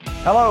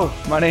Hello,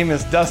 my name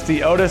is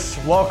Dusty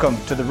Otis. Welcome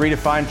to the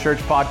Redefined Church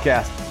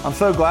podcast. I'm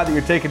so glad that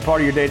you're taking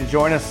part of your day to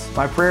join us.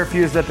 My prayer for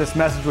you is that this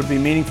message would be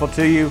meaningful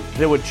to you,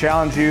 that it would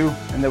challenge you,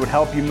 and that would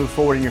help you move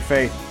forward in your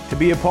faith. To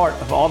be a part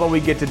of all that we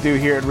get to do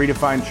here at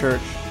Redefined Church,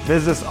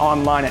 visit us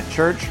online at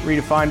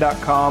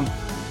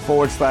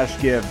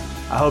churchredefined.com/give.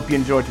 I hope you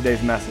enjoyed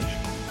today's message.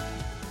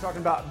 We're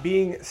talking about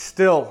being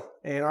still,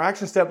 and our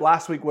action step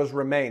last week was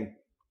remain.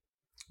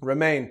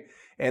 Remain.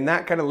 And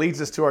that kind of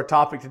leads us to our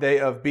topic today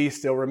of be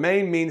still.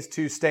 Remain means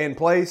to stay in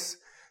place,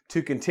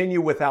 to continue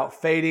without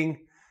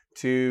fading,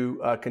 to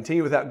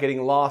continue without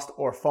getting lost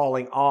or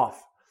falling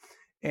off.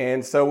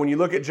 And so when you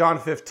look at John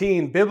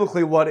 15,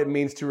 biblically what it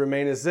means to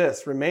remain is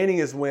this. Remaining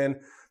is when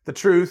the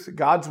truth,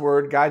 God's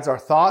word, guides our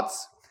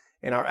thoughts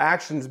and our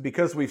actions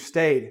because we've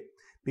stayed,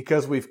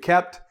 because we've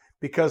kept,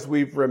 because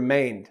we've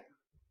remained.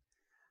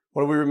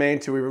 What do we remain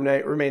to? We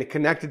remain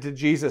connected to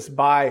Jesus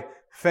by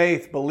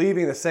faith,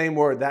 believing the same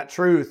word, that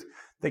truth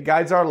that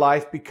guides our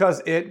life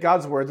because it,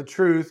 God's word, the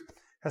truth,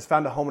 has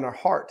found a home in our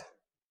heart,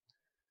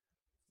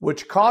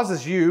 which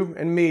causes you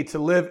and me to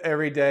live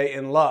every day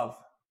in love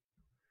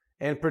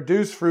and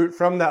produce fruit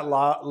from that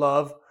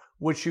love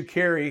which you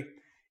carry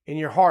in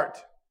your heart.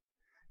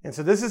 And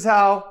so this is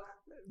how,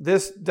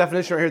 this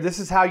definition right here, this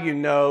is how you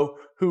know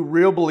who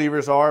real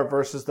believers are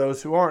versus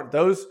those who aren't.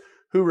 Those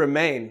who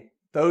remain,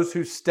 those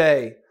who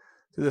stay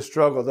through the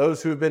struggle,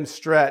 those who have been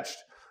stretched,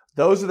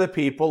 those are the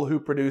people who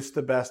produce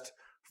the best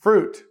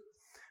fruit.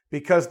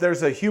 Because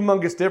there's a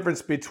humongous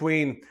difference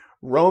between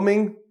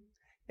roaming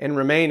and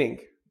remaining.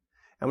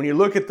 And when you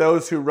look at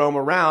those who roam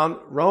around,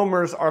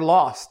 roamers are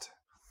lost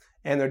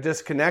and they're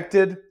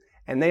disconnected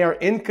and they are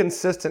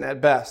inconsistent at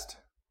best.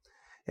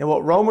 And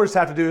what roamers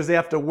have to do is they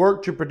have to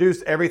work to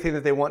produce everything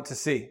that they want to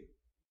see.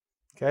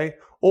 Okay?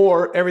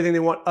 Or everything they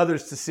want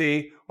others to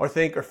see or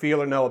think or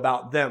feel or know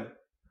about them.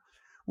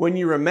 When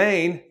you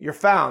remain, you're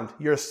found.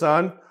 You're a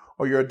son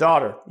or you're a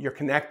daughter. You're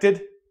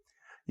connected.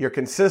 You're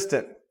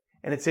consistent.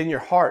 And it's in your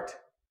heart.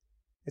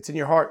 It's in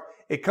your heart.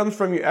 It comes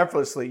from you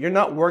effortlessly. You're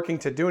not working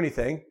to do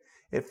anything.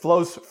 It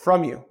flows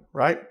from you,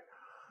 right?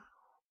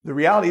 The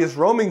reality is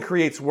roaming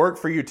creates work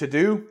for you to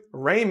do.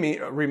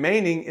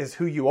 Remaining is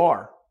who you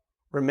are.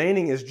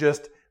 Remaining is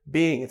just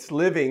being. It's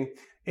living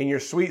in your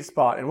sweet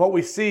spot. And what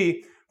we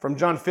see from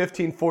John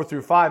 15,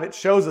 4-5, it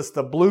shows us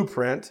the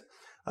blueprint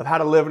of how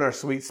to live in our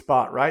sweet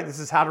spot, right? This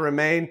is how to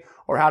remain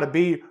or how to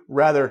be,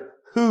 rather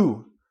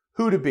who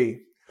to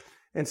be.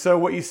 And so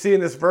what you see in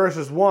this verse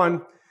is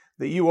one,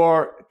 that you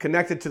are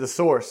connected to the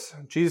source.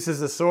 Jesus is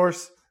the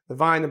source, the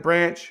vine, the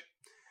branch,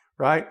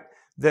 right?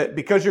 That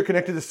because you're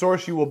connected to the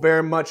source, you will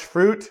bear much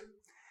fruit.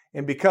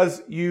 And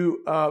because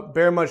you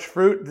bear much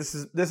fruit, this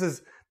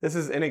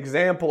is an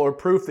example or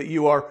proof that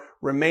you are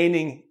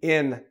remaining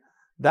in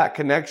that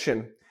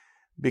connection.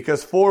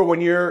 Because when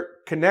you're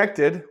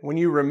connected, when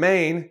you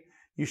remain,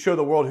 you show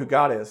the world who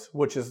God is,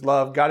 which is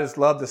love. God is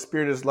love. The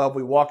Spirit is love.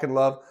 We walk in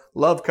love.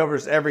 Love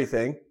covers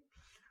everything.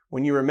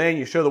 When you remain,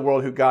 you show the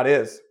world who God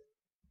is.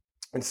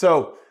 And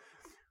so,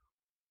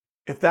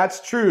 if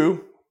that's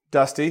true,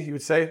 Dusty, you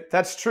would say, if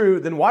that's true,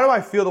 then why do I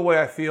feel the way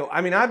I feel?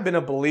 I mean, I've been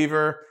a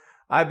believer.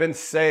 I've been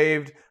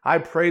saved. I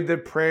prayed the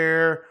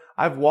prayer.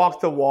 I've walked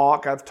the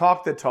walk. I've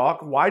talked the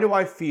talk. Why do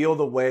I feel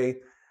the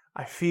way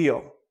I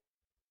feel?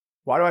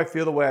 Why do I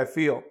feel the way I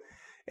feel?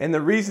 And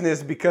the reason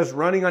is because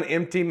running on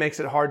empty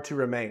makes it hard to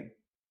remain.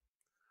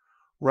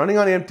 Running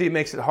on empty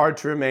makes it hard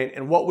to remain.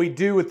 And what we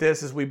do with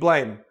this is we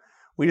blame.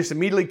 We just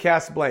immediately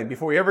cast blame.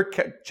 Before we ever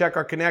check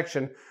our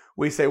connection,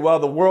 we say, well,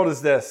 the world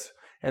is this,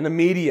 and the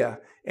media,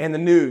 and the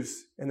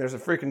news, and there's a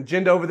freaking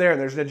agenda over there,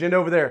 and there's an agenda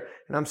over there,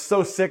 and I'm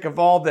so sick of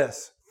all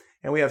this.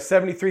 And we have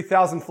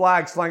 73,000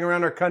 flags flying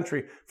around our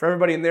country for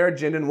everybody in their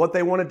agenda and what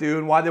they want to do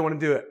and why they want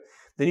to do it.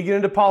 Then you get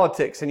into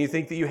politics, and you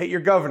think that you hate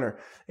your governor,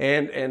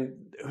 and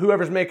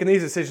whoever's making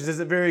these decisions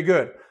isn't very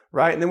good,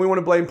 right? And then we want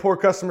to blame poor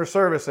customer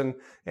service, and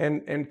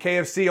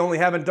KFC only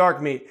having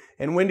dark meat,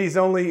 and Wendy's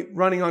only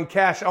running on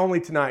cash only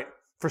tonight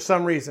for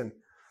some reason.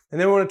 And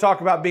then we want to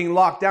talk about being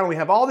locked down. We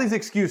have all these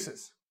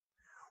excuses.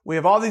 We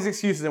have all these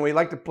excuses, and we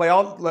like to lay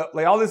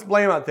all this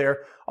blame out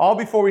there, all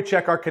before we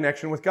check our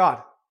connection with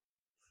God.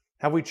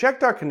 Have we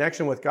checked our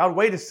connection with God?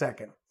 Wait a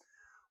second.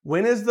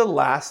 When is the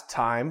last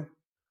time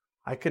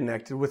I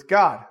connected with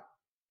God?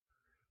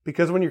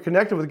 Because when you're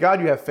connected with God,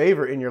 you have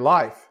favor in your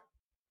life.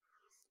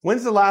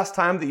 When's the last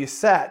time that you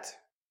sat,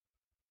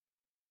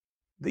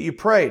 that you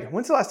prayed?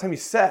 When's the last time you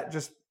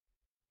just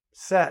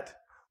sat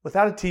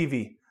without a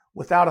TV,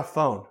 without a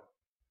phone?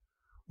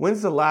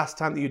 When's the last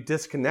time that you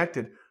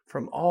disconnected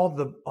from all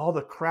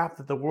the crap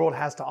that the world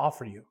has to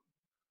offer you?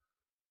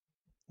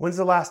 When's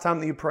the last time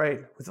that you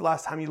prayed? When's the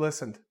last time you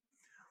listened?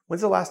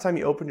 When's the last time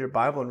you opened your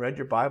Bible and read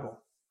your Bible?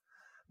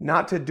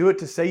 Not to do it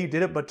to say you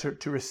did it, but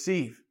to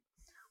receive.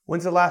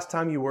 When's the last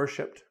time you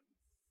worshiped?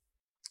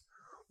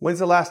 When's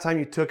the last time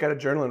you took out a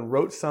journal and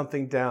wrote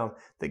something down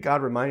that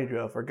God reminded you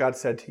of or God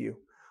said to you?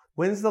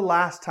 When's the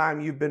last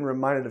time you've been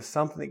reminded of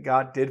something that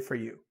God did for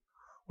you?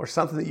 Or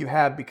something that you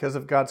have because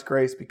of God's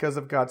grace, because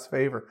of God's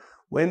favor?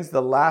 When's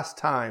the last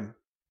time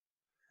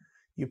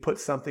you put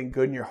something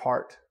good in your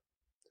heart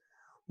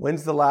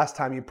When's the last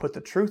time you put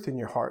the truth in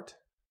your heart?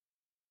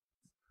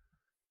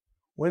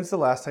 When's the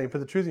last time you put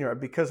the truth in your heart?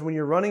 Because when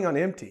you're running on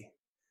empty,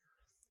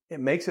 it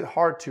makes it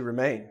hard to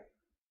remain.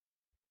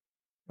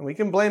 And we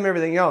can blame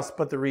everything else,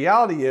 but the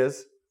reality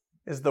is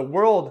the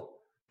world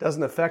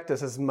doesn't affect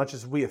us as much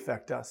as we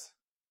affect us.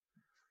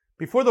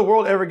 Before the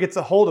world ever gets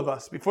a hold of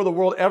us, before the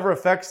world ever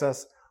affects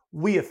us,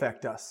 we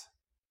affect us.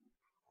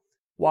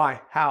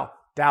 Why? How?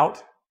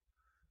 Doubt,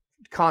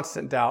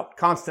 constant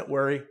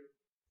worry,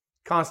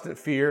 constant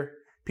fear.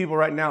 People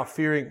right now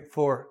fearing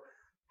for,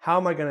 how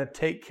am I going to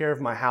take care of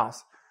my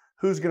house?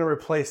 Who's going to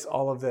replace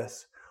all of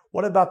this?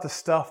 What about the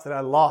stuff that I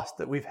lost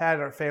that we've had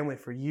in our family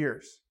for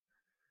years?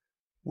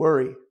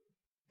 Worry,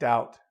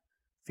 doubt,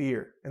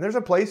 fear. And there's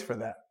a place for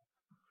that.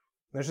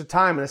 There's a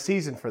time and a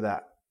season for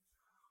that.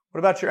 What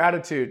about your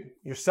attitude,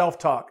 your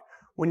self-talk?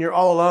 When you're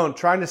all alone,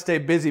 trying to stay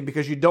busy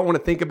because you don't want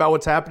to think about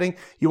what's happening,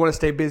 you want to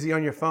stay busy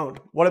on your phone.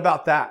 What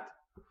about that?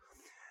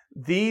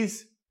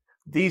 These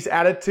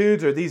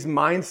attitudes or these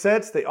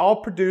mindsets, they all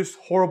produce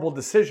horrible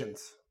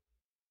decisions,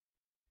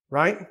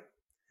 right?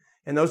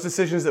 And those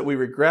decisions that we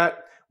regret,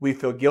 we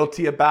feel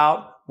guilty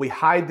about, we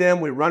hide them,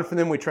 we run from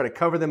them, we try to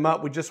cover them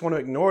up, we just want to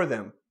ignore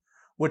them,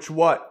 which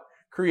what?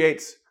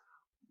 Creates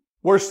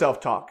worse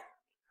self-talk,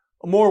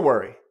 more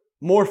worry,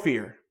 more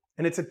fear.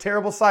 And it's a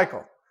terrible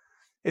cycle.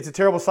 It's a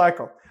terrible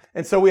cycle.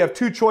 And so we have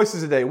two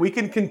choices today. We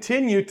can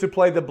continue to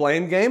play the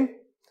blame game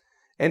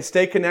and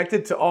stay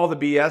connected to all the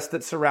BS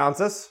that surrounds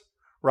us,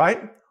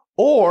 right?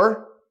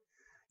 Or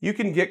you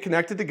can get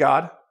connected to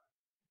God,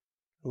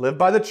 live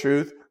by the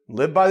truth,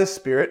 live by the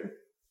Spirit,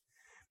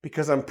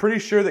 because I'm pretty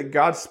sure that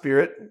God's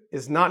Spirit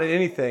is not in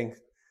anything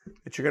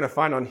that you're going to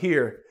find on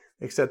here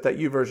except that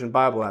YouVersion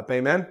Bible app.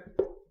 Amen?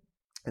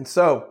 And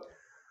so,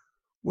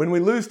 when we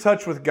lose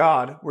touch with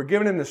God, we're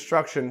given an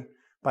instruction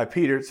by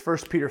Peter. It's 1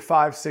 Peter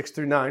 5, 6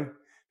 through 9.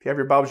 If you have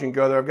your Bibles, you can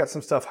go there. I've got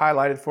some stuff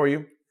highlighted for you.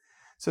 It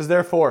says,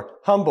 therefore,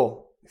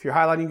 humble. If you're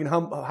highlighting, you can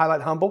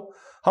highlight humble.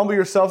 Humble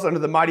yourselves under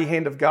the mighty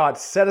hand of God.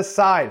 Set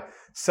aside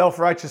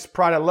self-righteous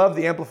pride. I love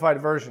the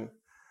Amplified Version.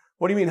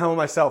 What do you mean humble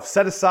myself?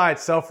 Set aside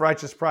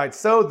self-righteous pride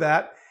so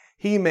that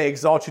he may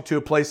exalt you to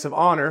a place of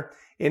honor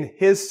in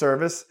his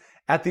service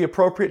at the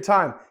appropriate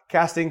time,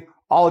 casting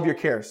all of your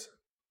cares.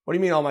 What do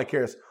you mean all my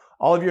cares?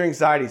 All of your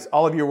anxieties,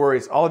 all of your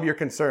worries, all of your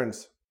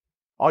concerns,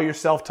 all your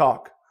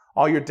self-talk,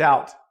 all your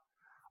doubt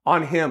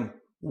on him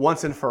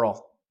once and for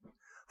all.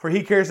 For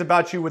he cares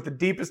about you with the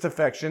deepest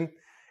affection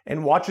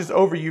and watches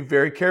over you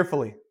very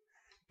carefully.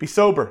 Be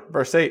sober,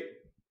 verse 8.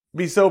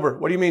 Be sober.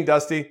 What do you mean,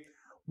 Dusty?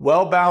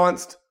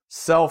 Well-balanced,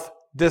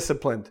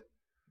 self-disciplined.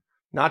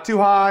 Not too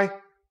high,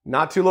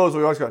 not too low, as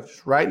we always go.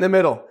 Just right in the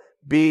middle.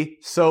 Be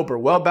sober,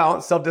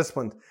 well-balanced,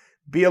 self-disciplined.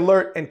 Be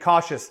alert and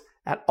cautious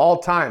at all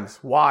times.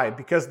 Why?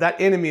 Because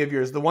that enemy of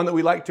yours, the one that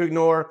we like to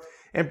ignore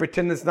and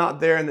pretend it's not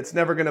there and that's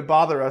never going to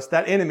bother us,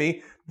 that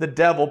enemy, the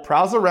devil,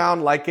 prowls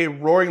around like a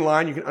roaring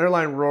lion. You can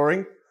underline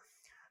roaring.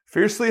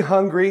 Fiercely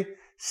hungry,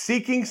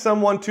 seeking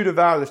someone to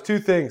devour. There's two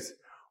things.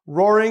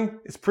 Roaring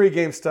is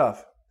pregame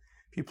stuff.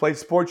 If you played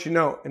sports, you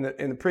know, in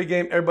the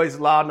pregame, everybody's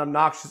loud and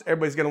obnoxious.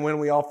 Everybody's going to win.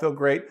 We all feel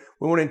great.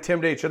 We want to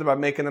intimidate each other by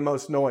making the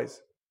most noise.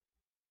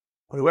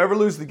 But whoever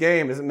loses the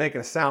game isn't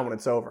making a sound when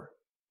it's over.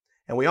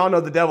 And we all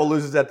know the devil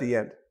loses at the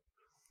end.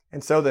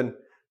 And so then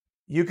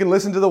you can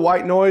listen to the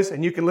white noise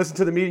and you can listen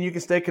to the meeting. You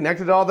can stay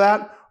connected to all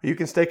that, or you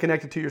can stay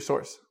connected to your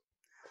source.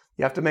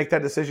 You have to make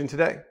that decision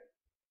today.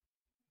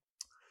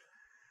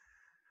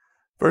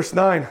 Verse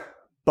 9,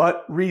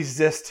 but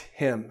resist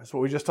him. That's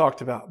what we just talked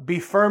about. Be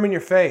firm in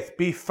your faith.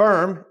 Be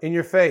firm in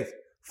your faith.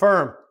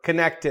 Firm,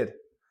 connected.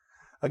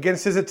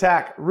 Against his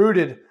attack,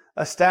 rooted,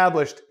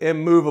 established,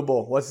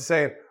 immovable. What's it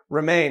saying?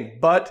 Remain,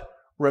 but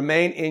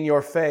remain in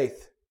your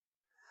faith.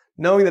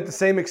 Knowing that the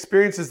same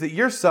experiences that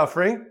you're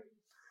suffering,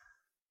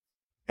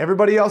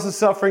 everybody else is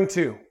suffering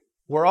too.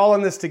 We're all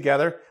in this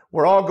together.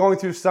 We're all going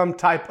through some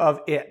type of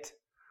it,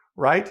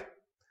 right?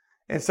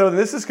 And so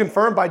this is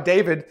confirmed by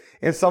David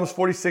in Psalms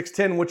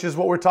 46:10, which is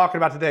what we're talking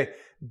about today.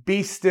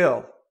 Be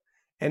still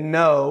and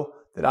know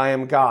that I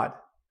am God.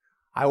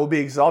 I will be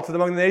exalted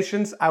among the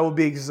nations. I will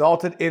be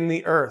exalted in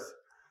the earth.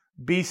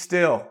 Be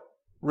still,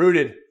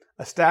 rooted,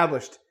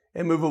 established,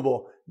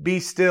 immovable. Be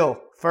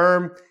still,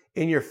 firm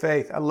in your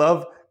faith. I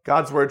love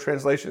God's Word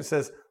translation. It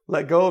says,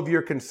 let go of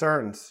your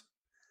concerns.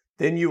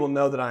 Then you will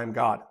know that I am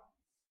God.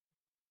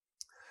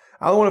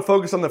 I want to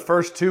focus on the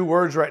first two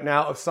words right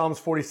now of Psalms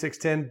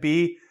 46:10.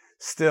 Be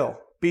still.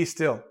 Be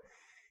still.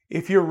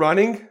 If you're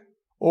running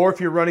or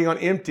if you're running on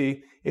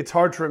empty, it's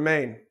hard to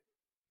remain.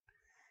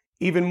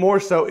 Even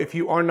more so if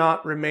you are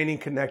not remaining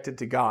connected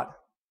to God,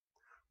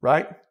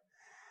 right?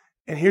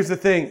 And here's the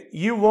thing.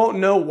 You won't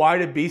know why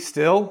to be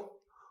still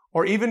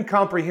or even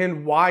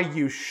comprehend why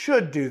you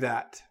should do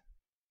that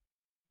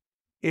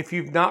if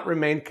you've not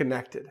remained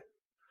connected,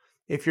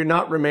 if you're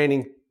not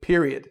remaining,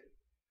 period.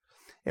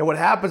 And what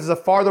happens is the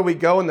farther we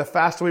go and the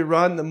faster we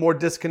run, the more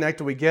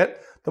disconnected we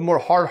get, the more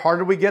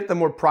hard-hearted we get, the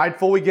more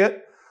prideful we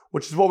get,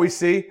 which is what we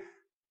see.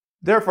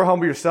 Therefore,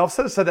 humble yourself.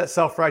 Set aside that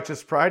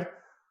self-righteous pride.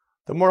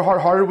 The more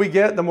hard-hearted we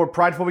get, the more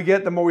prideful we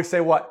get, the more we say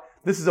what?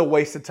 this is a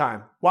waste of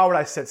time. Why would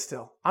I sit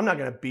still? I'm not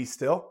going to be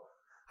still.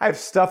 I have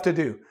stuff to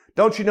do.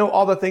 Don't you know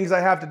all the things I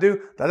have to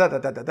do?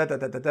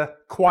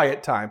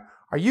 Quiet time.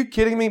 Are you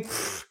kidding me?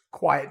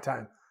 Quiet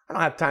time. I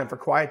don't have time for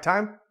quiet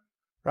time,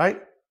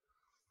 right?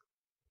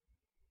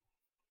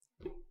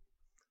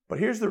 But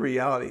here's the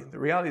reality. The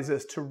reality is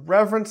this: to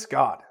reverence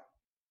God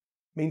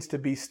means to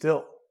be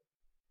still.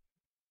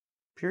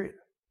 Period.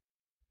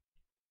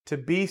 To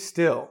be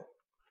still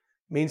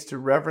means to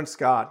reverence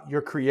God,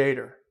 your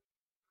Creator.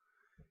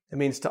 It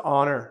means to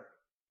honor.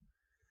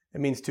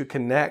 It means to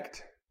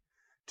connect,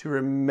 to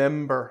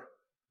remember.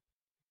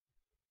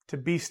 To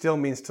be still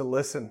means to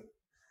listen.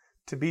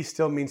 To be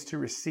still means to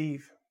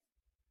receive.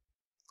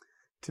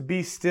 To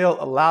be still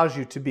allows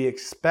you to be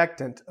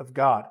expectant of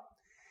God.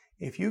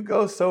 If you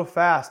go so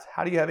fast,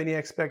 how do you have any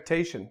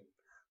expectation?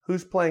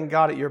 Who's playing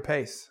God at your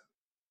pace?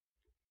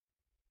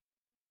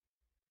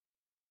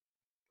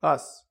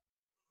 Us,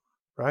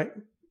 right?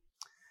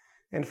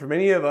 And for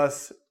many of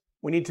us,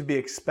 we need to be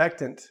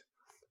expectant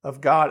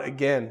of God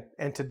again.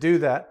 And to do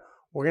that,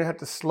 we're going to have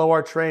to slow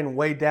our train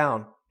way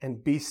down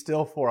and be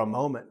still for a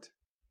moment.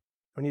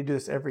 We need to do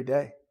this every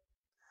day.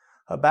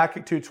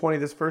 Habakkuk 2:20,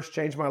 this verse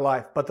changed my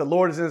life. But the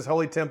Lord is in his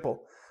holy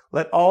temple.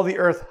 Let all the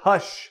earth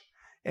hush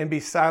and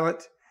be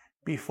silent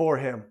before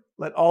him.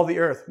 Let all the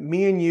earth.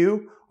 Me and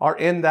you are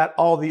in that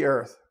all the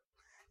earth.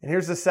 And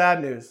here's the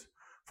sad news.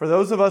 For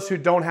those of us who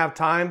don't have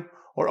time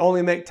or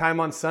only make time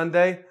on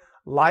Sunday,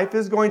 life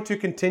is going to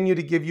continue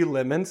to give you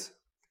lemons,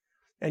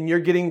 and you're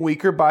getting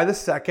weaker by the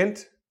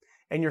second,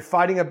 and you're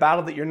fighting a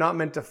battle that you're not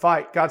meant to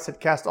fight. God said,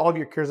 cast all of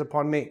your cares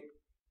upon me.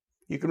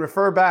 You can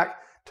refer back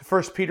to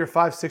 1 Peter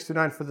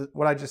 5:6-9 for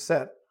what I just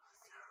said.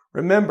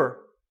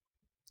 Remember,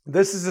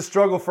 this is a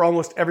struggle for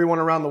almost everyone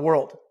around the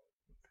world.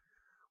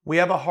 We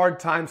have a hard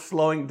time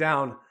slowing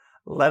down,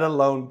 let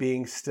alone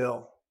being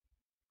still.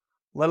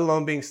 Let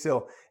alone being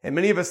still. And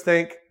many of us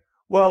think,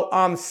 well,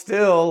 I'm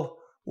still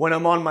when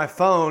I'm on my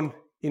phone,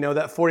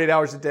 that 48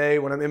 hours a day,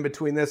 when I'm in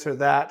between this or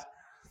that.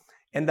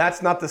 And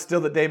that's not the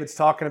still that David's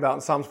talking about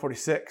in Psalms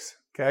 46,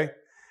 okay?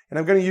 And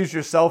I'm going to use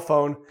your cell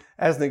phone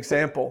as an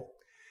example.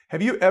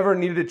 Have you ever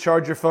needed to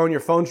charge your phone? Your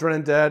phone's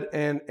running dead,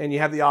 and you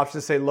have the option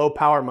to say low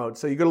power mode.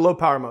 So you go to low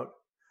power mode.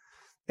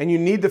 And you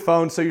need the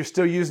phone, so you're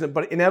still using it.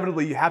 But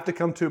inevitably, you have to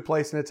come to a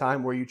place in a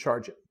time where you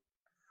charge it.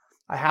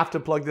 I have to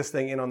plug this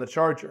thing in on the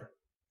charger.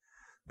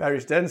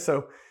 Battery's dead, and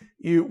so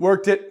you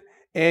worked it,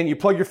 and you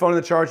plug your phone in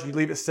the charger, you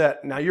leave it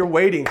set. Now you're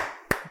waiting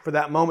for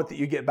that moment that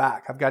you get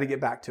back. I've got to get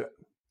back to it.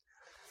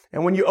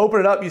 And when you open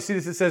it up, you see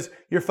this, it says,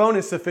 your phone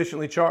is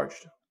sufficiently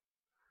charged.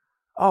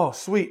 Oh,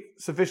 sweet,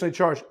 sufficiently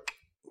charged.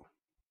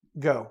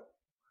 Go.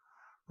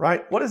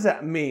 Right? What does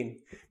that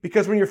mean?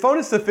 Because when your phone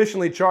is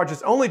sufficiently charged,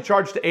 it's only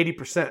charged to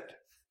 80%.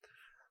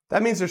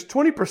 That means there's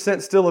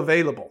 20% still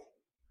available.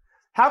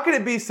 How can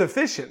it be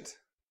sufficient?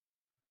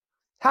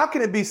 How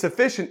can it be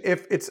sufficient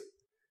if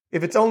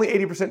it's only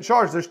 80%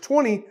 charged? There's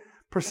 20%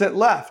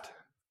 left.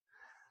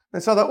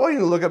 And so I thought, well, you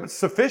need to look up, it's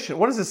sufficient.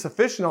 What is this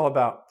sufficient all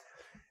about?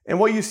 And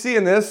what you see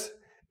in this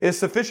is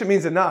sufficient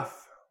means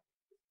enough.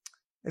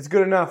 It's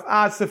good enough.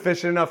 It's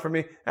sufficient enough for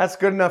me. That's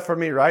good enough for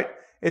me, right?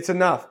 It's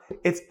enough.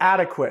 It's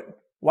adequate.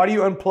 Why do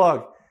you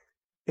unplug?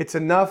 It's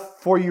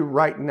enough for you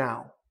right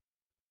now.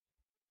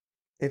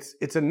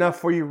 It's enough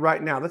for you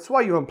right now. That's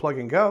why you unplug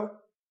and go.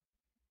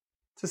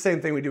 It's the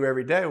same thing we do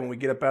every day when we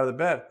get up out of the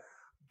bed.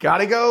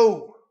 Gotta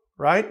go,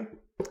 right?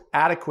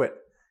 Adequate,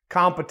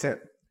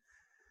 competent.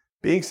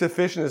 Being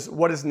sufficient is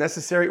what is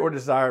necessary or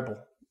desirable.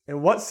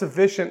 And what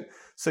sufficient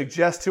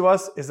suggests to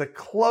us is a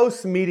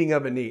close meeting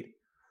of a need.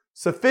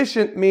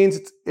 Sufficient means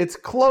it's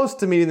close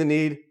to meeting the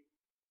need,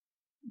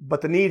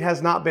 but the need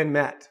has not been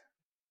met.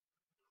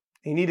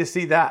 You need to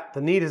see that.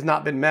 The need has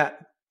not been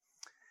met.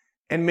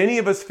 And many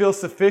of us feel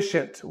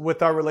sufficient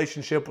with our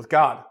relationship with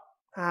God.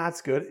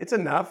 That's good. It's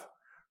enough,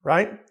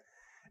 right?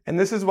 And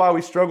this is why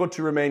we struggle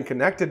to remain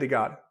connected to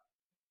God.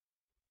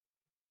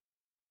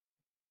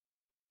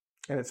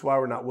 And it's why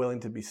we're not willing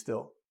to be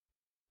still.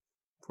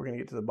 If we're going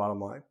to get to the bottom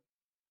line.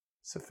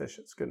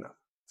 Sufficient. It's good enough.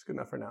 It's good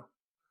enough for now.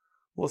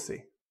 We'll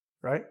see,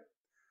 right?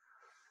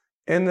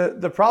 And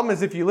the problem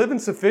is if you live in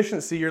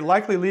sufficiency, you're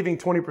likely leaving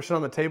 20%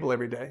 on the table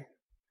every day.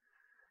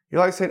 You're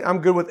like saying,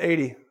 I'm good with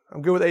 80.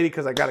 I'm good with 80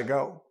 because I got to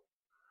go.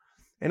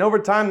 And over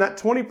time, that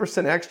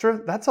 20% extra,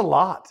 that's a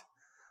lot.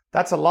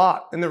 That's a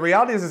lot. And the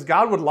reality is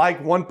God would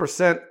like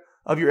 1%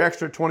 of your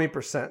extra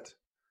 20%.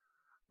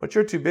 But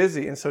you're too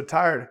busy and so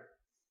tired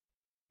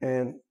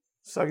and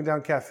sucking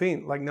down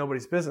caffeine like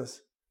nobody's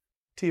business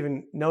to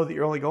even know that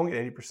you're only going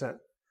at 80%.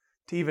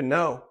 To even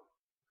know.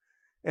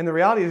 And the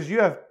reality is you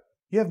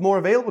have more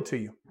available to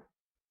you.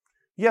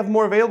 You have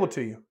more available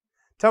to you.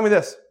 Tell me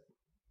this.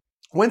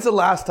 When's the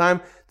last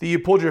time that you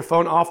pulled your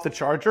phone off the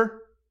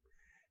charger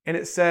and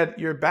it said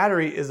your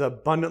battery is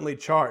abundantly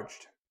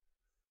charged?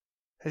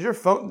 Has your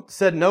phone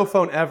said no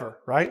phone ever,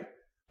 right?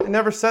 It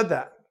never said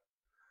that.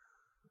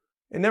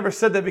 It never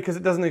said that because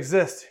it doesn't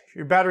exist.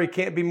 Your battery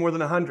can't be more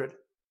than 100.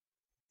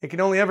 It can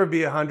only ever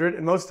be 100,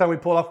 and most of the time we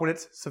pull it off when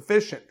it's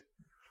sufficient.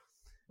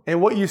 And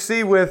what you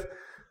see with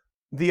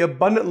The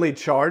abundantly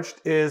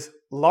charged is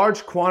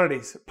large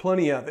quantities,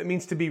 plenty of. It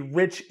means to be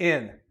rich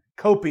in,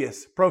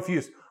 copious,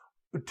 profuse.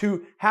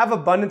 To have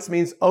abundance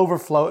means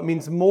overflow. It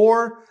means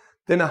more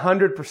than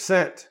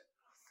 100%.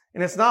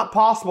 And it's not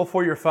possible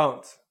for your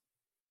phones.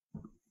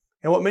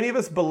 And what many of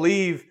us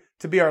believe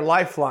to be our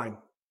lifeline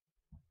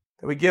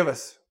that we give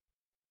us,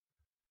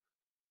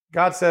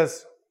 God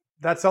says,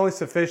 that's only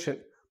sufficient,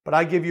 but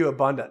I give you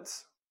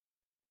abundance.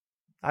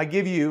 I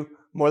give you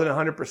more than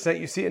 100%.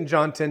 You see it in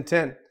John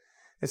 10:10.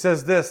 It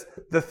says this,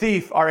 the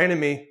thief, our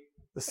enemy,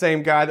 the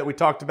same guy that we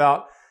talked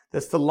about,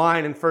 that's the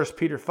line in 1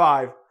 Peter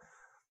 5.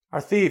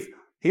 Our thief,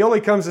 he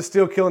only comes to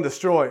steal, kill, and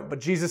destroy. But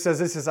Jesus says,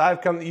 this is,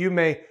 I've come that you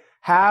may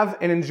have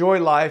and enjoy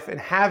life and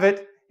have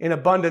it in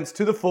abundance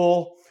to the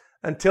full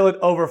until it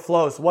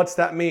overflows. What's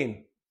that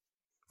mean?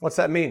 What's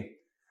that mean?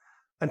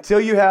 Until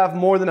you have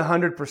more than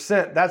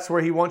 100%, that's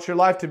where he wants your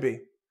life to be.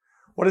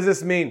 What does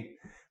this mean?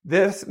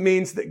 This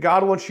means that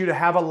God wants you to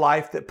have a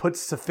life that puts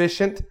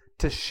sufficient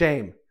to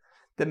shame,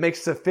 that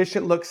makes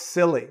sufficient look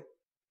silly,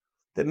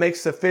 that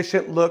makes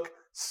sufficient look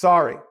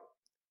sorry.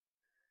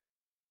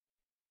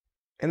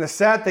 And the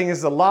sad thing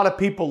is a lot of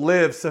people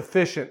live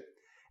sufficient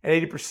at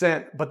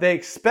 80%, but they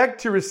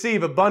expect to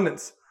receive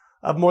abundance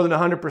of more than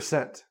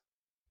 100%.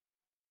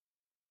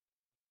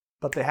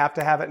 But they have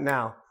to have it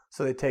now,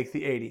 so they take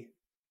the 80.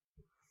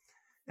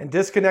 And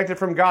disconnected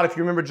from God, if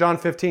you remember John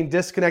 15,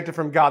 disconnected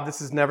from God,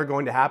 this is never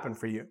going to happen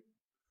for you.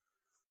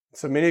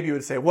 So many of you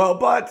would say, well,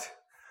 but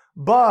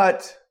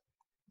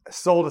I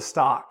sold a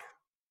stock.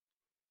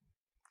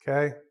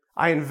 Okay?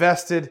 I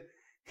invested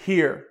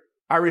here.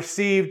 I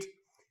received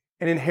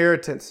an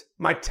inheritance.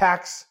 My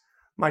tax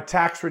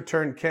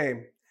return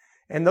came.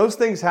 And those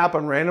things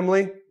happen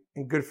randomly,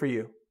 and good for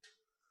you.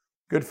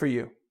 Good for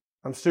you.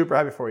 I'm super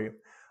happy for you.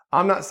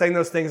 I'm not saying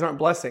those things aren't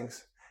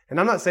blessings. And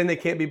I'm not saying they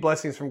can't be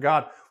blessings from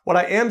God. What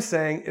I am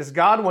saying is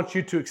God wants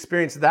you to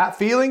experience that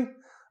feeling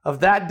of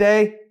that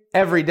day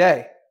every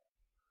day.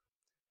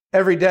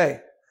 Every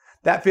day.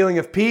 That feeling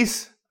of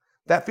peace,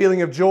 that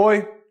feeling of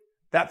joy,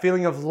 that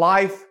feeling of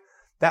life,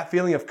 that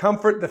feeling of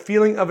comfort, the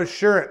feeling of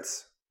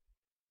assurance.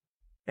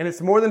 And it's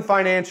more than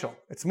financial.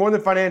 It's more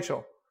than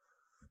financial.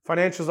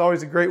 Financial is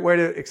always a great way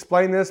to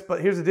explain this,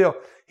 but here's the deal.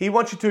 He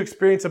wants you to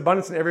experience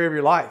abundance in every area of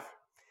your life,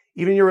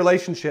 even in your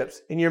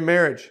relationships, in your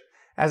marriage,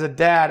 as a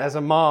dad, as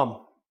a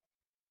mom,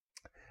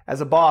 as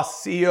a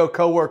boss, CEO,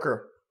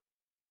 coworker.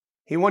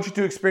 He wants you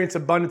to experience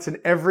abundance in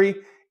every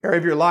area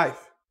of your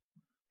life.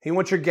 He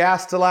wants your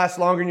gas to last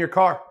longer in your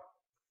car.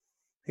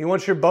 He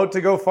wants your boat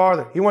to go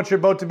farther. He wants your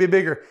boat to be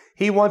bigger.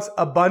 He wants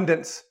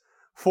abundance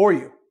for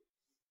you.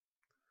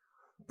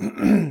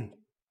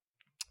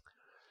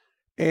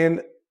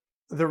 And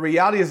the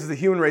reality is the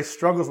human race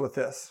struggles with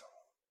this.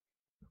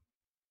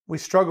 We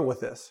struggle with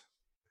this.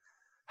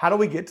 How do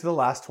we get to the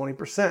last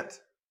 20%?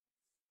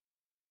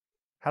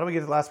 How do we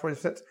get to the last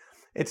 20%?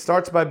 It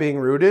starts by being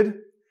rooted,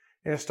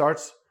 and it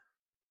starts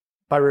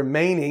by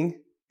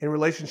remaining in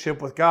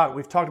relationship with God.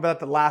 We've talked about it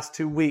the last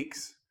 2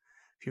 weeks.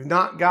 If you've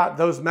not got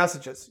those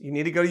messages, you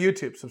need to go to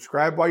YouTube.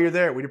 Subscribe while you're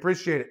there. We'd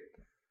appreciate it.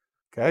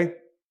 Okay?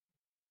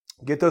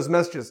 Get those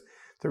messages.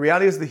 The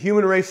reality is the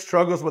human race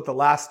struggles with the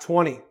last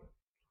 20.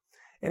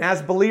 And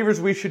as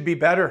believers, we should be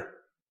better.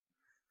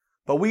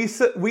 But we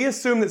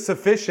assume that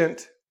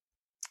sufficient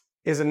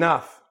is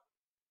enough.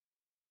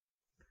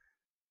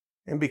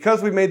 And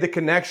because we made the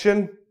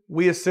connection,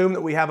 we assume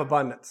that we have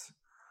abundance.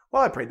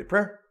 Well, I prayed the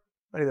prayer.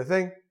 I did the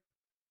thing.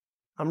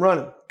 I'm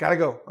running. Gotta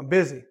go. I'm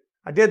busy.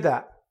 I did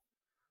that.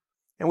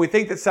 And we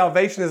think that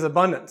salvation is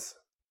abundance.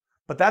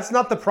 But that's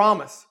not the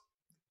promise.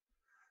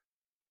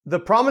 The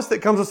promise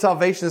that comes with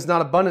salvation is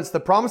not abundance. The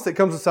promise that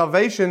comes with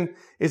salvation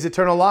is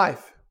eternal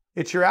life.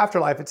 It's your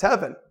afterlife. It's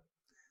heaven.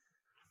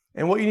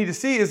 And what you need to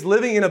see is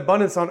living in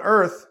abundance on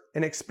earth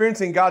and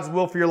experiencing God's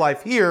will for your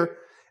life here,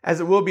 as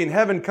it will be in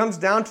heaven, comes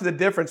down to the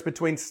difference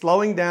between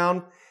slowing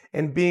down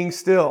and being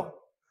still.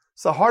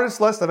 It's the hardest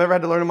lesson I've ever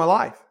had to learn in my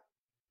life.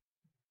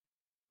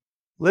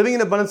 Living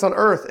in abundance on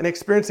earth and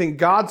experiencing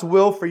God's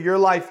will for your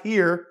life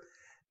here,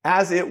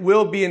 as it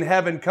will be in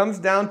heaven, comes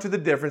down to the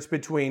difference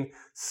between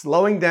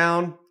slowing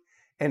down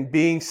and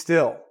being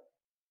still.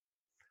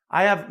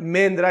 I have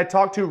men that I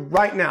talk to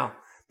right now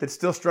that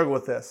still struggle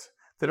with this,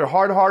 that are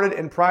hard-hearted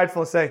and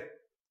prideful and say,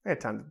 I had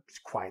time, it's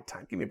quiet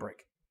time, give me a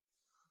break.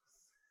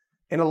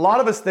 And a lot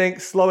of us think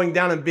slowing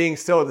down and being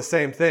still are the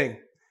same thing.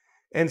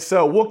 And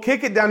so we'll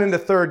kick it down into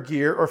third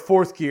gear or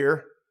fourth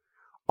gear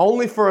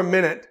only for a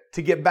minute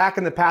to get back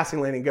in the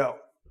passing lane and go.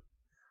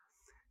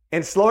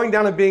 And slowing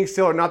down and being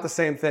still are not the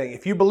same thing.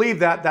 If you believe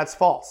that, that's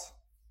false.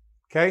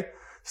 Okay?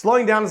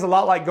 Slowing down is a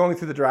lot like going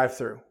through the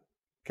drive-thru.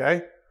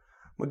 Okay?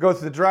 We'll go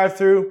through the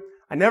drive-thru.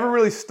 I never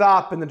really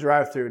stop in the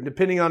drive-thru,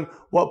 depending on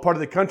what part of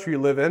the country you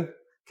live in.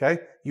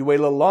 Okay? You wait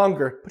a little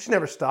longer, but you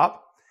never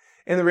stop.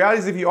 And the reality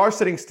is if you are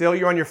sitting still,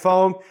 you're on your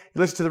phone, you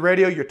listen to the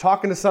radio, you're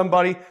talking to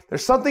somebody,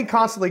 there's something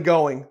constantly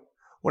going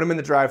when I'm in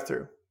the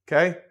drive-thru.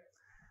 Okay?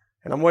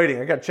 And I'm waiting.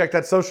 I got to check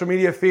that social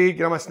media feed,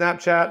 get on my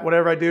Snapchat,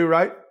 whatever I do,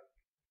 right?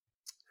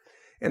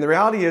 And the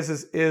reality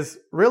is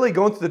really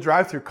going through the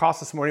drive-thru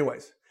costs us more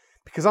anyways.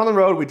 Because on the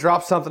road, we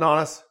drop something on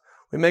us.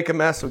 We make a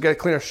mess. We got to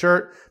clean our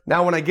shirt.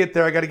 Now when I get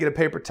there, I got to get a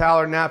paper towel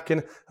or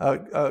napkin,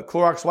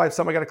 Clorox wipe,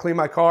 something. I got to clean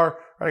my car.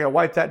 Or I got to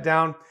wipe that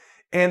down.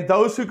 And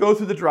those who go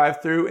through the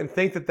drive-through and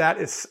think that that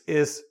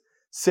is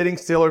sitting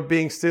still or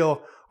being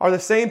still are the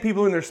same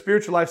people in their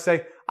spiritual life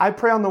say, I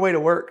pray on the way to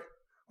work.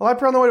 Well, I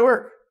pray on the way to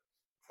work.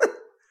 Are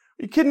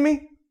you kidding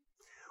me?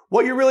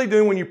 What you're really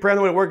doing when you pray on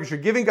the way to work is you're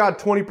giving God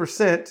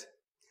 20%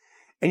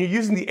 and you're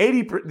using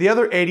the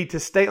other 80 to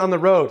stay on the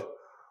road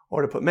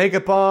or to put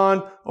makeup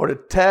on or to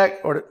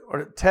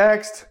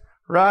text,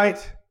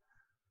 right?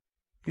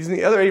 Using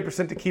the other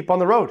 80% to keep on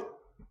the road.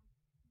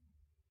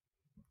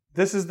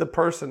 This is the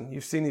person,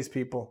 you've seen these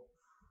people.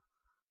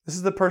 This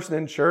is the person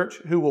in church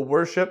who will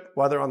worship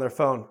while they're on their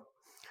phone.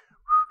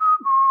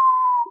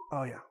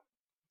 Oh, yeah.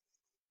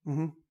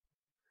 Mm-hmm.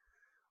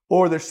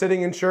 Or they're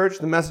sitting in church,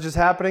 the message is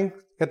happening,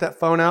 got that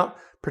phone out,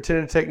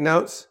 pretending to take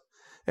notes,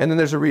 and then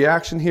there's a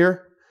reaction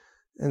here,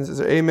 and it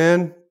says,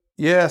 amen,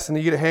 yes, and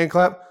you get a hand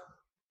clap.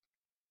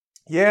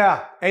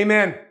 Yeah,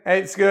 amen, hey,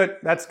 it's good,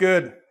 that's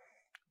good,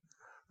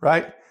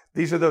 right?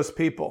 These are those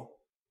people.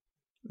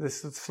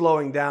 This is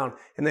slowing down,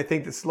 and they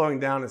think that slowing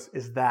down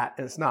is that,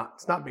 and it's not.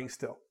 It's not being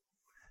still.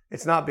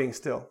 It's not being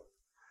still.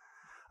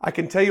 I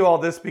can tell you all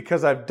this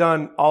because I've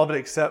done all of it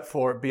except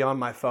for be on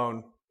my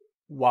phone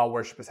while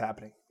worship is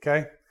happening,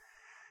 okay?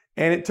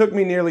 And it took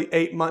me nearly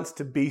 8 months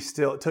to be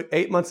still. It took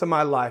 8 months of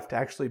my life to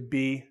actually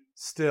be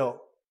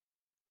still.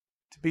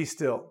 To be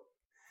still.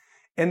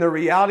 And the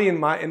reality in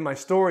my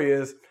story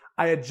is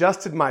I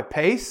adjusted my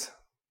pace.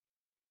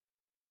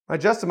 I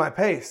adjusted my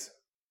pace,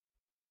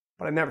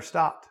 but I never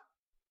stopped.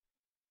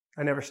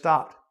 I never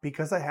stopped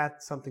because I had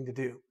something to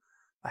do.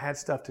 I had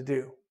stuff to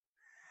do.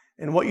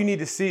 And what you need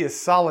to see is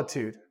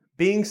solitude.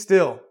 Being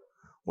still,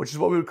 which is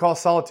what we would call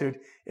solitude,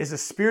 is a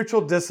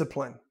spiritual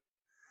discipline.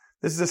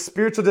 This is a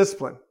spiritual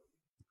discipline,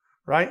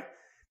 right?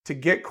 To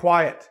get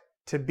quiet,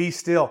 to be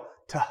still,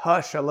 to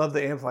hush. I love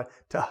the Amplified.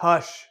 To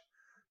hush,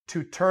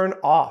 to turn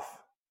off.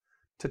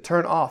 To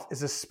turn off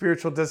is a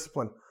spiritual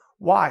discipline.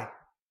 Why?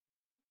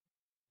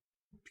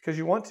 Because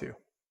you want to.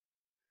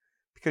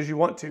 Because you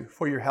want to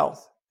for your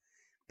health.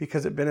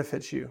 Because it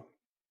benefits you.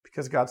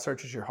 Because God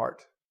searches your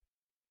heart.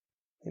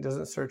 He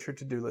doesn't search your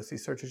to-do list. He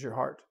searches your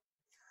heart.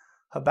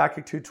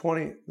 Habakkuk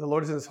 2:20, the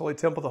Lord is in his holy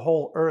temple. The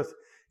whole earth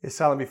is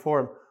silent before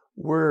him.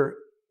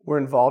 We're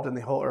involved in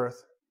the whole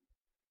earth.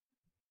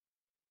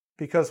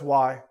 Because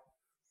why?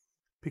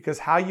 Because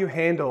how you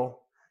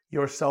handle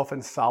yourself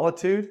in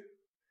solitude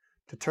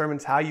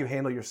determines how you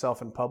handle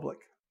yourself in public.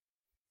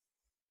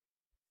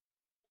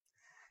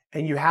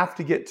 And you have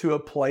to get to a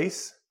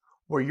place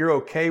where you're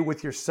okay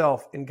with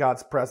yourself in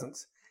God's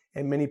presence.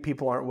 And many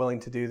people aren't willing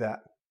to do that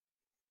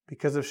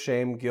because of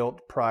shame,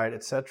 guilt, pride,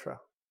 etc.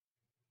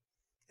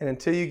 And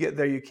until you get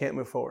there, you can't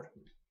move forward.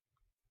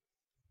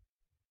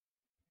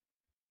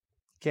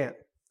 Can't.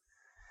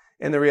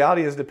 And the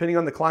reality is, depending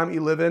on the climate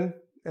you live in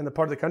and the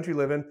part of the country you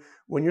live in,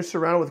 when you're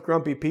surrounded with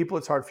grumpy people,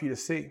 it's hard for you to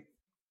see.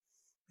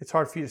 It's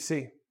hard for you to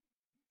see.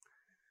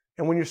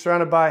 And when you're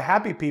surrounded by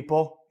happy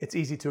people, it's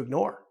easy to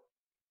ignore.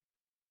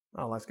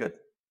 Oh, that's good.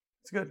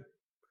 It's good.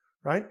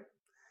 Right?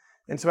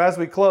 And so as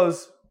we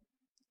close,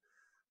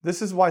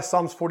 this is why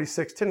Psalms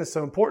 46:10 is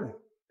so important.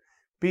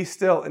 Be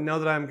still and know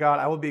that I am God.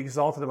 I will be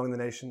exalted among the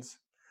nations.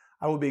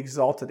 I will be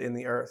exalted in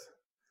the earth.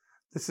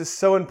 This is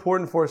so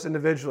important for us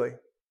individually.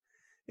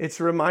 It's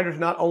a reminder to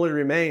not only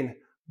remain,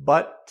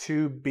 but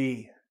to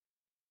be.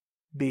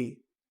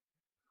 Be.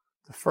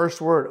 The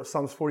first word of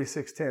Psalms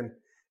 46:10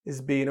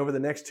 is be. And over the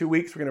next 2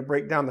 weeks, we're going to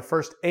break down the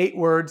first 8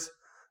 words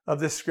of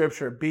this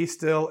scripture. Be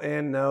still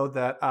and know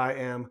that I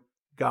am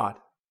God.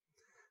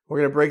 We're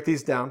going to break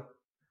these down.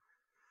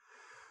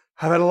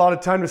 I've had a lot of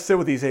time to sit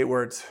with these 8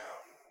 words.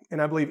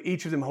 And I believe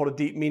each of them hold a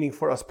deep meaning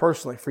for us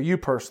personally, for you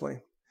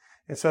personally.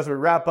 And so as we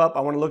wrap up,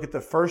 I want to look at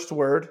the first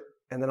word,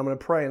 and then I'm going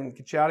to pray and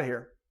get you out of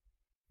here.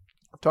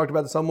 I've talked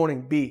about this all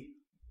morning, be.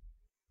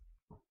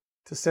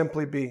 To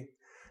simply be.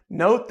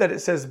 Note that it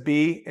says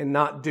be and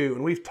not do.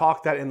 And we've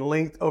talked that in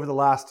length over the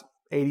last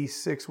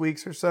 86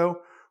 weeks or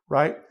so,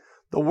 right?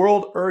 The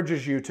world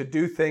urges you to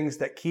do things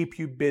that keep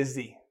you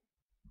busy.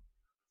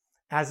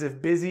 As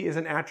if busy is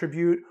an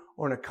attribute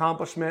or an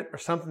accomplishment or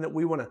something that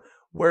we want to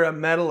wear a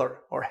medal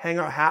or hang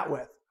our hat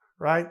with,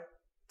 right?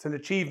 It's an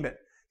achievement.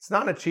 It's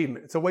not an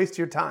achievement. It's a waste of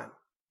your time.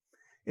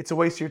 It's a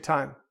waste of your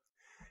time.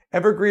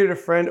 Ever greeted a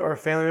friend or a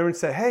family member and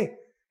say, hey,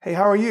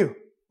 how are you?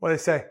 What do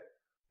they say?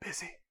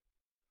 Busy.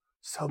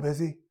 So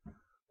busy.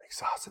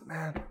 Exhausted,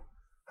 man.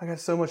 I got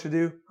so much to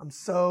do. I'm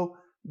so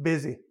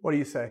busy. What do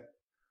you say?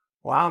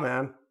 Wow,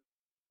 man.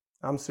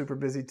 I'm super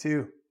busy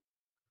too.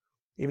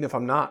 Even if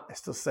I'm not, I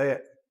still say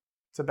it.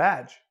 It's a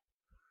badge,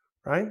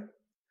 right?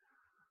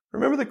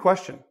 Remember the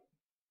question.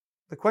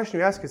 The question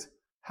you ask is,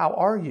 how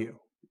are you?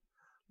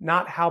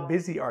 Not how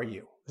busy are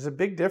you? There's a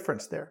big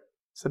difference there.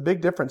 It's a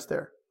big difference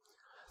there.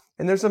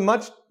 And there's a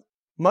much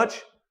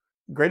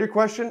greater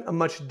question, a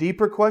much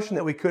deeper question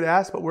that we could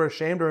ask, but we're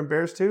ashamed or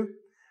embarrassed to.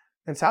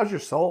 And it's, how's your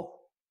soul?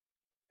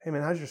 Hey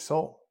man, how's your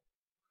soul?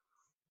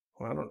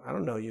 Well, I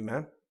don't know you,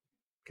 man.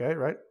 Okay,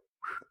 right?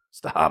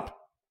 Stop.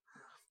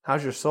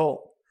 How's your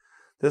soul?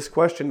 This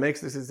question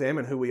makes us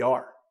examine who we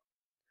are.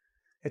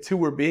 It's who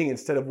we're being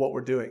instead of what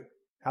we're doing.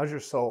 How's your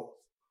soul?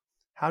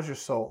 How's your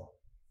soul?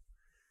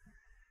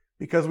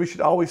 Because we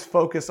should always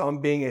focus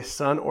on being a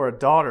son or a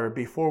daughter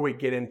before we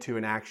get into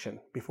an action,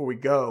 before we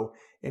go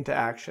into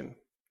action.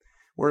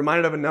 We're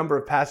reminded of a number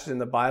of passages in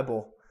the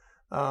Bible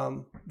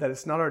that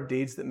it's not our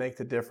deeds that make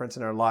the difference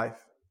in our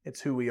life.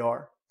 It's who we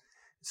are.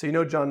 So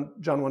John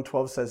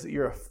 1:12 says that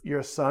you're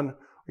a son or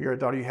you're a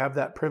daughter. You have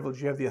that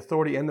privilege. You have the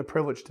authority and the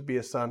privilege to be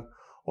a son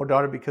or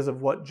daughter because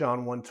of what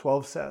John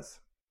 1:12 says.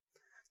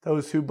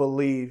 Those who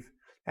believe,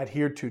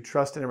 adhere to,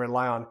 trust in, and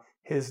rely on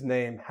His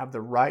name have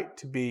the right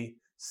to be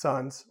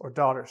sons or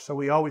daughters. So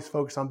we always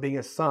focus on being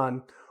a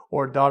son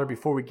or a daughter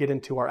before we get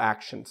into our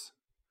actions.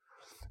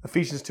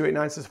 Ephesians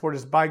 2:8-9 says, "For it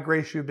is by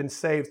grace you have been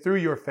saved through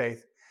your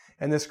faith.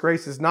 And this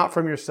grace is not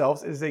from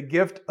yourselves. It is a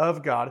gift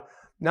of God,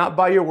 not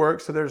by your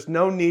works. So there's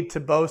no need to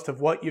boast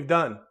of what you've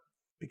done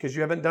because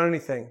you haven't done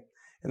anything.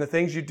 And the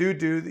things you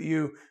do, that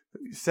you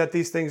set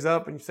these things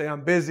up and you say,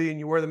 I'm busy, and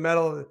you wear the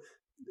medal.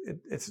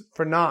 It's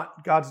for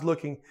naught. God's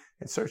looking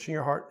and searching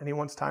your heart, and He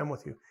wants time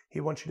with you.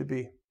 He wants you to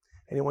be,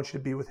 and He wants you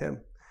to be with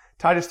Him.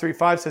 Titus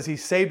 3:5 says, He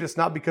saved us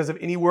not because of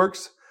any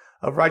works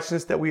of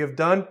righteousness that we have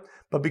done,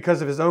 but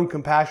because of His own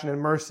compassion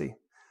and mercy,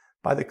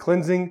 by the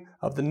cleansing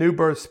of the new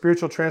birth,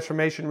 spiritual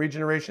transformation,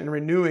 regeneration, and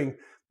renewing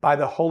by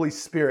the Holy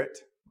Spirit.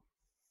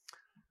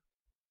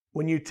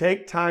 When you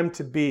take time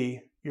to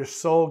be, your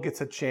soul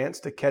gets a chance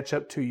to catch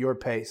up to your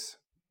pace.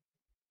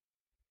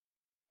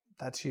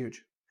 That's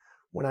huge.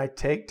 When I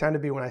take time to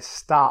be, when I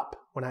stop,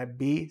 when I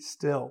be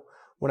still,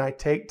 when I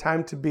take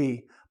time to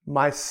be,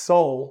 my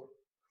soul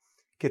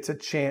gets a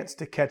chance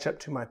to catch up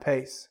to my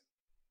pace.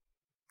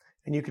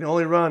 And you can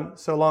only run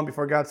so long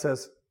before God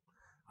says,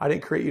 I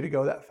didn't create you to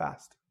go that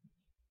fast.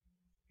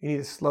 You need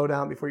to slow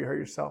down before you hurt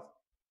yourself.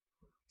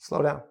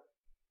 Slow down.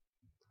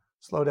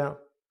 Slow down.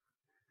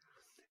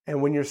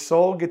 And when your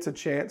soul gets a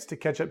chance to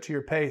catch up to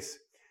your pace,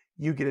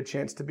 you get a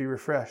chance to be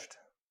refreshed.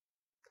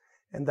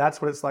 And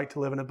that's what it's like to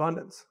live in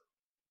abundance.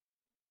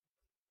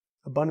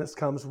 Abundance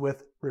comes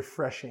with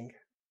refreshing.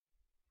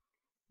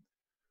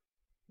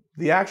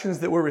 The actions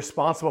that we're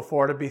responsible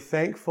for are to be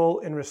thankful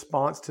in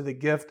response to the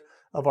gift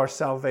of our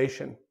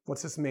salvation.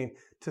 What's this mean?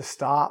 To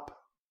stop,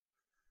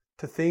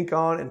 to think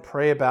on and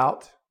pray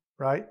about,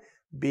 right?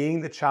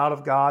 Being the child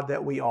of God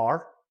that we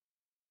are.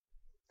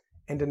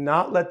 And to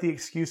not let the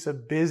excuse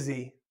of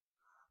busy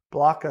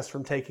block us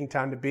from taking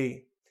time to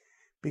be.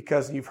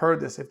 Because you've heard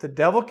this, if the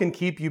devil can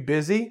keep you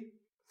busy,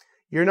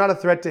 you're not a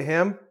threat to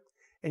him,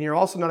 and you're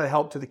also not a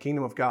help to the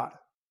kingdom of God.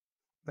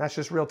 That's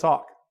just real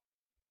talk.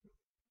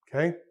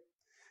 Okay?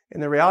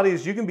 And the reality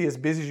is you can be as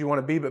busy as you want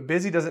to be, but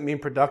busy doesn't mean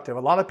productive.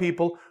 A lot of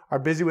people are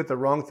busy with the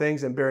wrong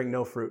things and bearing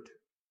no fruit.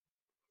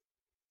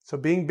 So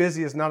being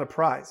busy is not a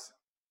prize.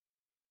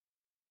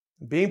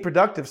 Being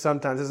productive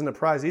sometimes isn't a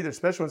prize either,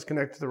 especially when it's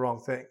connected to the wrong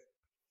thing.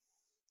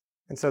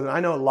 And so I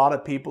know a lot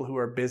of people who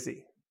are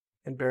busy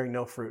and bearing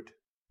no fruit.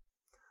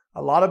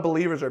 A lot of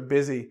believers are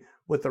busy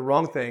with the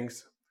wrong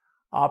things,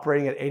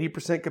 operating at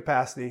 80%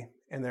 capacity,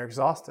 and they're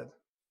exhausted.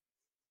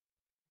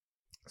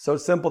 So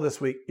it's simple this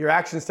week. Your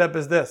action step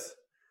is this.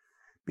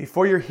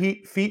 Before your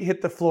feet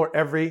hit the floor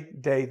every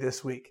day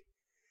this week,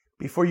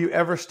 before you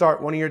ever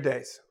start one of your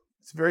days,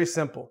 it's very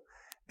simple.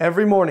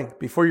 Every morning,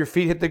 before your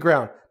feet hit the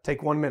ground,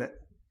 take 1 minute.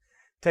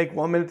 Take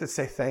 1 minute to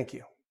say thank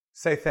you.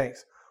 Say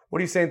thanks. What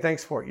are you saying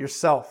thanks for?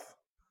 Yourself.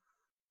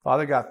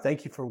 Father God,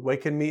 thank you for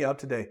waking me up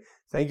today.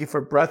 Thank you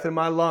for breath in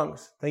my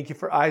lungs. Thank you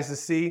for eyes to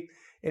see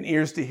and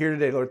ears to hear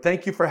today, Lord.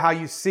 Thank you for how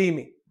you see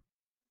me.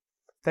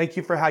 Thank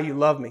you for how you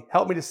love me.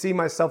 Help me to see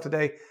myself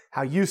today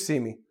how you see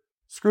me.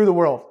 Screw the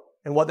world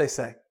and what they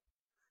say.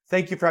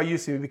 Thank you for how you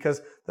see me,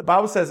 because the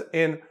Bible says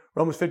in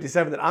Romans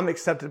 57 that I'm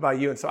accepted by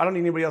you, and so I don't need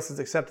anybody else's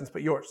acceptance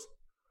but yours.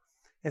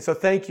 And so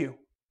thank you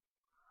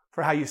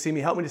for how you see me.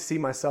 Help me to see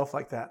myself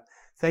like that.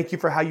 Thank you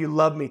for how you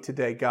love me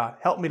today, God.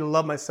 Help me to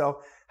love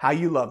myself how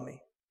you love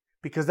me,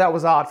 because that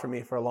was odd for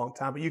me for a long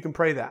time, but you can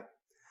pray that.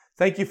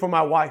 Thank you for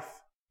my wife.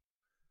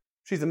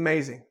 She's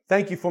amazing.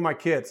 Thank you for my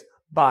kids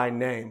by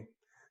name.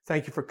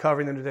 Thank you for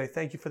covering them today.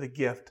 Thank you for the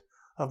gift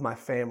of my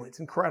family. It's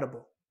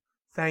incredible.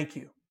 Thank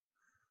you.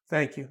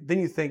 Thank you. Then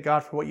you thank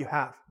God for what you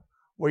have,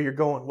 where you're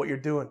going, what you're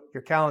doing,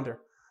 your calendar,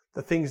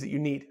 the things that you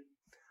need.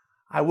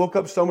 I woke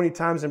up so many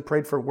times and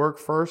prayed for work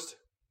first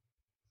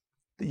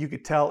that you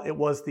could tell it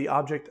was the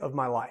object of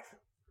my life.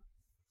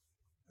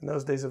 And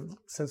those days have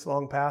since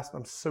long passed.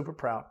 I'm super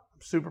proud.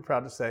 I'm super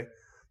proud to say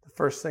the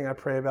first thing I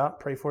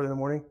pray for in the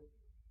morning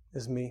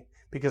is me.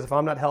 Because if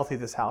I'm not healthy,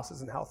 this house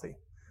isn't healthy.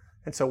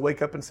 And so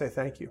wake up and say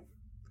thank you.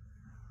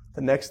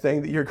 The next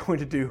thing that you're going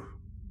to do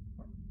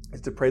is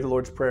to pray the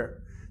Lord's Prayer.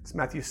 It's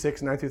Matthew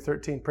 6, 9 through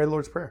 13. Pray the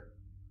Lord's Prayer.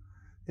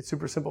 It's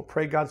super simple.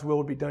 Pray God's will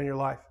would be done in your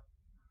life.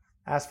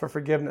 Ask for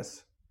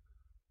forgiveness.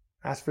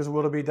 Ask for His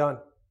will to be done.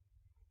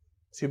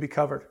 So you'll be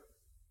covered.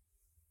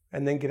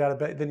 And then get out of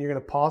bed. Then you're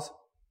going to pause.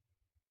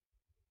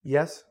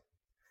 Yes.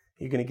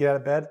 You're going to get out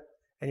of bed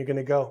and you're going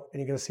to go and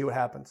you're going to see what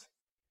happens.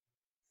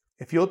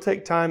 If you'll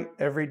take time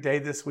every day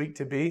this week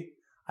to be,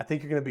 I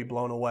think you're going to be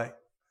blown away.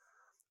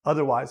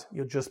 Otherwise,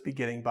 you'll just be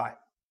getting by.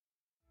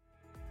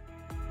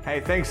 Hey,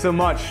 thanks so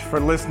much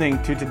for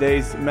listening to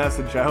today's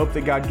message. I hope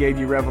that God gave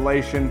you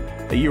revelation,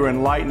 that you were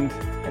enlightened,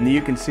 and that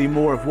you can see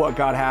more of what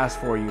God has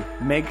for you.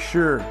 Make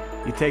sure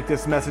you take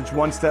this message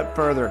one step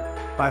further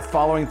by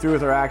following through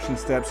with our action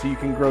steps so you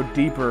can grow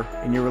deeper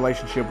in your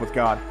relationship with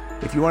God.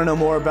 If you want to know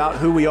more about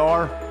who we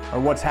are or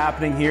what's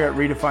happening here at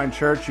Redefined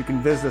Church, you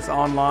can visit us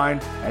online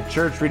at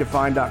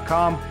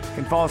churchredefined.com. You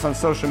can follow us on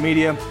social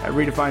media at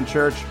Redefined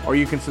Church, or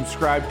you can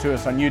subscribe to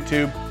us on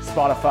YouTube,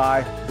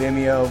 Spotify,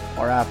 Vimeo,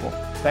 or Apple.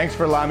 Thanks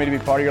for allowing me to be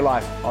part of your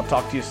life. I'll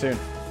talk to you soon.